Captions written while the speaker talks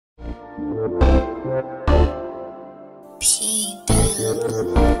I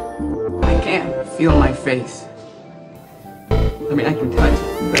can't feel my face. I mean, I can touch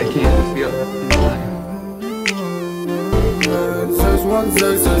it, but I can't feel it inside.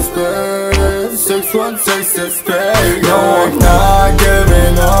 616 is great. No, I'm not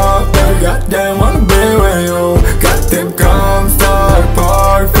giving up. Every goddamn wanna be with you. Got them Comstock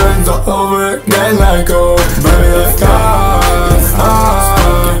parfums all over again like oh, baby, let's go.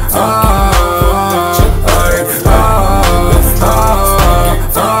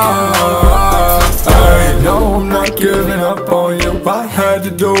 No, I'm not giving up on you. I had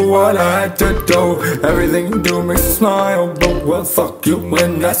to do what I had to do. Everything you do makes me smile, but well, fuck you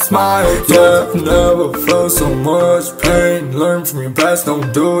when I smile. Yeah, I've never felt so much pain. Learn from your past,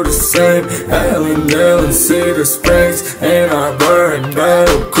 don't do the same. Allendale and Cedar Springs, and I burn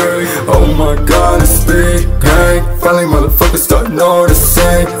Battle Creek. Oh my god, it's big gang. Finally motherfuckers start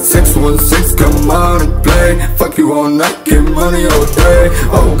noticing. 616, come on and play. Fuck you all night, get money all day.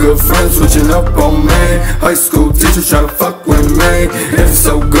 Oh, good friends switching up on me. High school teacher tryna fuck with me. It's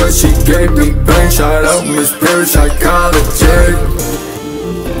so good, she gave me bang. Shout out Miss Perry, psychology.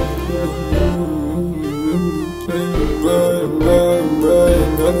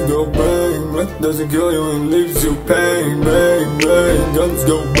 Guns go bang, what doesn't kill you and leaves you pain. Bang, bang, guns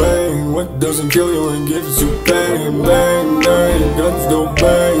go bang, what doesn't kill you and gives you pain. Bang, bang, guns go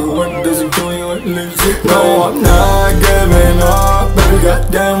bang, what doesn't kill you and leaves you pain. No, I'm not giving up, baby,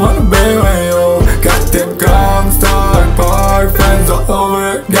 goddamn wanna be with you. Got them Comstock parfums all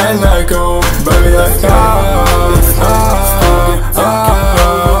over again like oh, baby, let's go.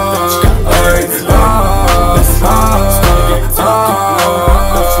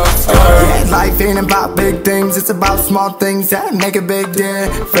 Life ain't about big things, it's about small things that make a big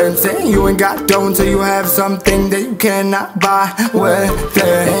difference. And you ain't got dough until you have something that you cannot buy with it.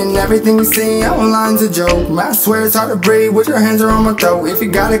 And everything you see online's a joke. I swear it's hard to breathe with your hands around my throat. If you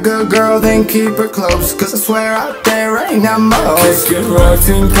got a good girl, then keep her close, cause I swear out there ain't not much. Kicking rocks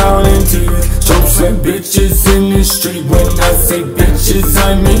and counting teeth. Jokes and bitches in the street. When I say bitches,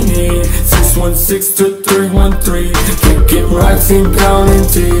 I mean it. 616 to 313. Kicking rocks and counting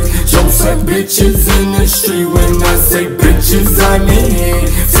teeth. Jokes and bitches in the street. When I say bitches, I mean it.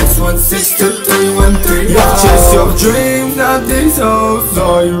 616 to 313. Yeah, chase your dreams, not these hoes.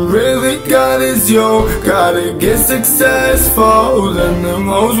 All you really got is you. Gotta get successful, then them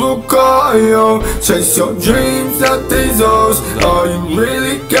hoes will call you. Chase your dreams, not these hoes. All you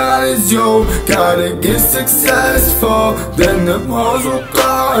really got is you. Gotta get successful, then them hoes will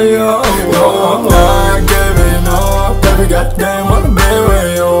call you. No, I'm not giving up. Every goddamn wanna be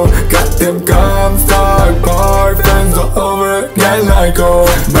with you. Got them Comstock parfums all over again like oh,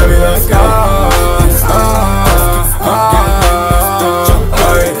 baby, let's go.